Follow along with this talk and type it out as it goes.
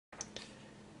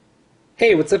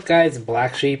Hey, what's up guys?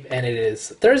 Black Sheep, and it is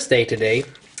Thursday today.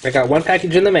 I got one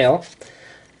package in the mail,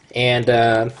 and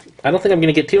I don't think I'm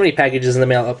going to get too many packages in the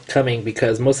mail upcoming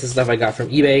because most of the stuff I got from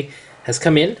eBay has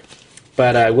come in,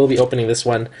 but I will be opening this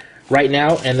one right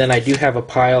now, and then I do have a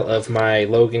pile of my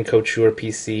Logan Couture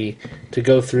PC to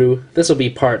go through. This will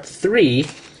be part 3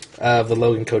 of the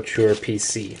Logan Couture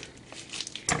PC.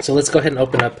 So let's go ahead and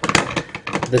open up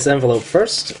this envelope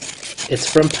first. It's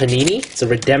from Panini. It's a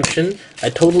redemption. I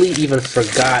totally even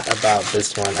forgot about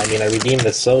this one. I mean, I redeemed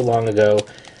this so long ago,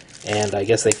 and I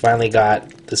guess they finally got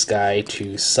this guy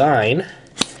to sign.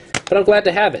 But I'm glad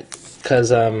to have it,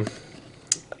 because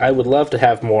I would love to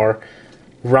have more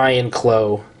Ryan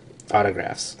Clow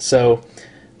autographs. So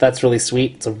that's really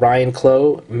sweet. It's a Ryan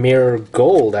Clow Mirror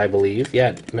Gold, I believe.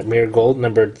 Yeah, Mirror Gold,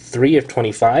 number 3 of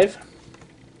 25.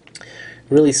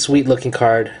 Really sweet looking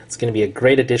card. It's going to be a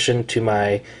great addition to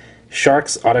my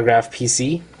Sharks autograph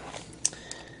PC.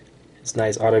 It's a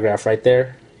nice autograph right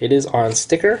there. It is on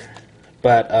sticker,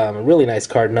 but a really nice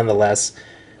card nonetheless.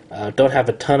 Don't have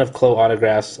a ton of Clow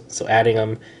autographs, so adding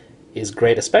them is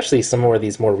great, especially some more of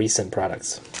these more recent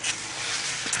products.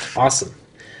 Awesome.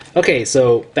 Okay,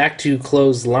 so back to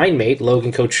Clow's line mate,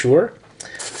 Logan Couture.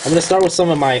 I'm going to start with some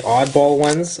of my oddball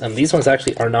ones. These ones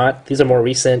actually are not. These are more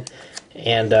recent,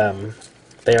 and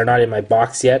they are not in my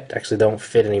box yet. Actually, don't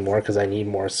fit anymore because I need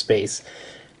more space.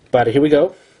 But here we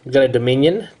go. We've got a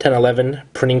Dominion 1011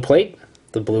 printing plate,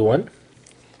 the blue one.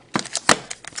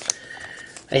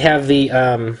 I have the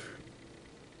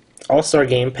All-Star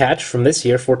Game patch from this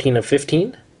year, 14 of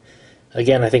 15.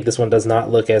 Again, I think this one does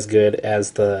not look as good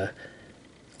as the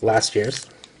last year's.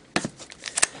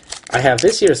 I have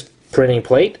this year's printing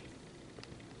plate,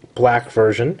 black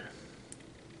version.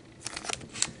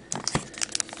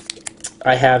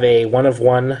 I have a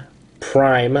 1-of-1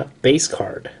 Prime base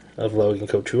card of Logan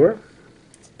Couture.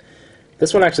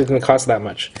 This one actually didn't cost that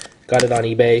much. Got it on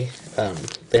eBay.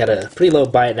 They had a pretty low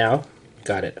buy it now.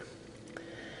 Got it.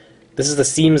 This is the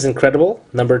Seams Incredible,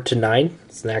 numbered to 9.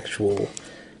 It's an actual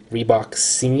Reebok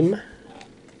seam.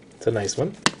 It's a nice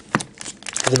one.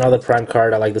 There's another Prime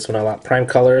card. I like this one a lot. Prime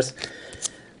colors.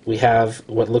 We have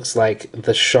what looks like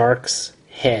the Shark's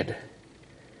head.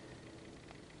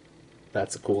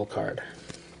 That's a cool card.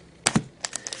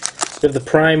 We have the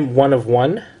Prime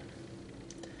 1-of-1.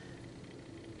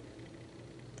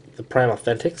 The Prime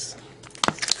Authentics.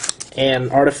 And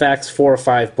Artifacts 4 of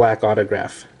 5 black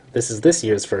autograph. This is this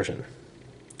year's version.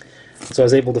 So I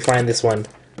was able to find this one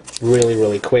really,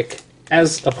 really quick,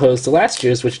 as opposed to last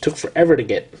year's, which took forever to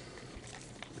get.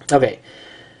 Okay,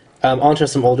 on to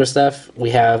some older stuff.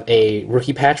 We have a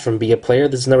rookie patch from Be a Player.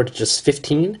 This is numbered to just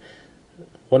 15.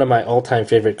 One of my all-time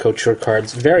favorite Couture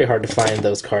cards. Very hard to find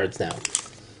those cards now.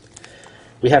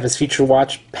 We have his Feature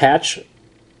Watch patch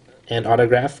and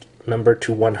autographed, numbered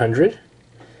to 100.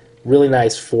 Really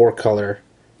nice 4-color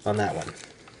on that one.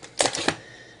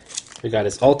 We got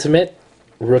his Ultimate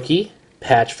Rookie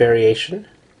patch variation.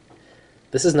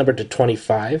 This is numbered to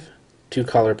 25.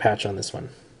 2-color patch on this one.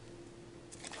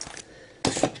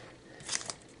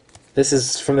 This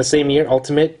is from the same year,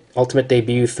 Ultimate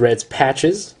Debut Threads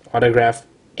patches, autograph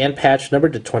and patch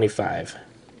numbered to 25.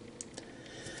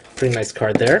 Pretty nice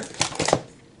card there.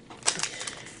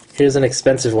 Here's an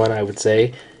expensive one, I would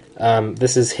say.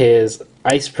 This is his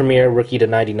Ice Premier Rookie to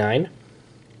 99.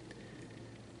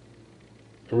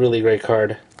 Really great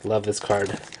card. Love this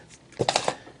card.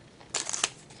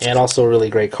 And also a really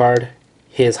great card,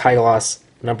 his High Gloss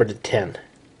numbered to 10.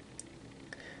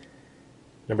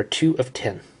 Number 2 of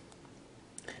 10.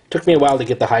 Took me a while to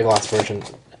get the High Gloss version,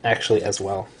 actually, as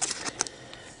well.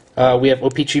 We have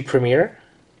OPG Premier.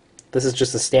 This is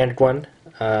just a standard one.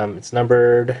 It's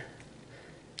numbered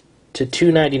to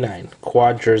 299.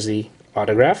 Quad jersey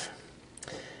autograph.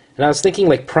 And I was thinking,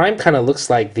 like, Prime kind of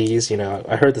looks like these. You know,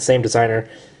 I heard the same designer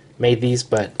made these,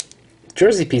 but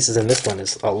jersey pieces in this one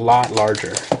is a lot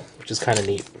larger, which is kind of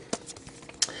neat.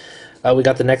 We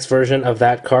got the next version of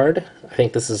that card. I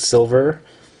think this is silver.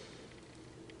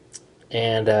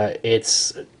 And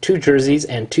it's 2 jerseys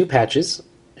and 2 patches.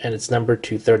 And it's numbered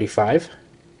to 35.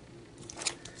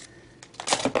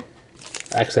 I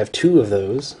actually have 2 of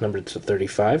those, numbered to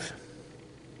 35.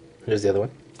 Here's the other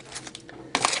one.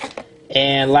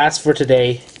 And last for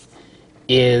today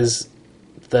is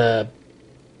the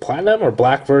Platinum or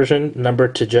Black version,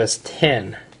 numbered to just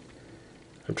 10.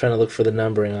 I'm trying to look for the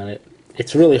numbering on it.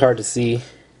 It's really hard to see.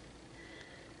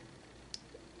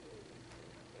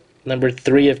 Number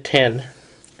 3 of 10.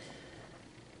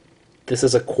 This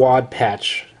is a quad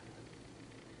patch.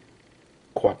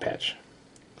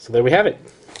 So there we have it.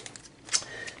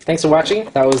 Thanks for watching.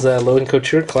 That was Logan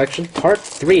Couture Collection Part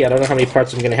 3. I don't know how many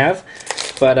parts I'm going to have.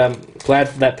 But glad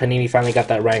that Panini finally got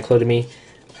that Ryan Clough to me.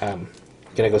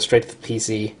 Gonna go straight to the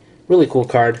PC. Really cool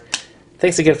card.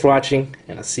 Thanks again for watching,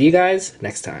 and I'll see you guys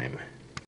next time.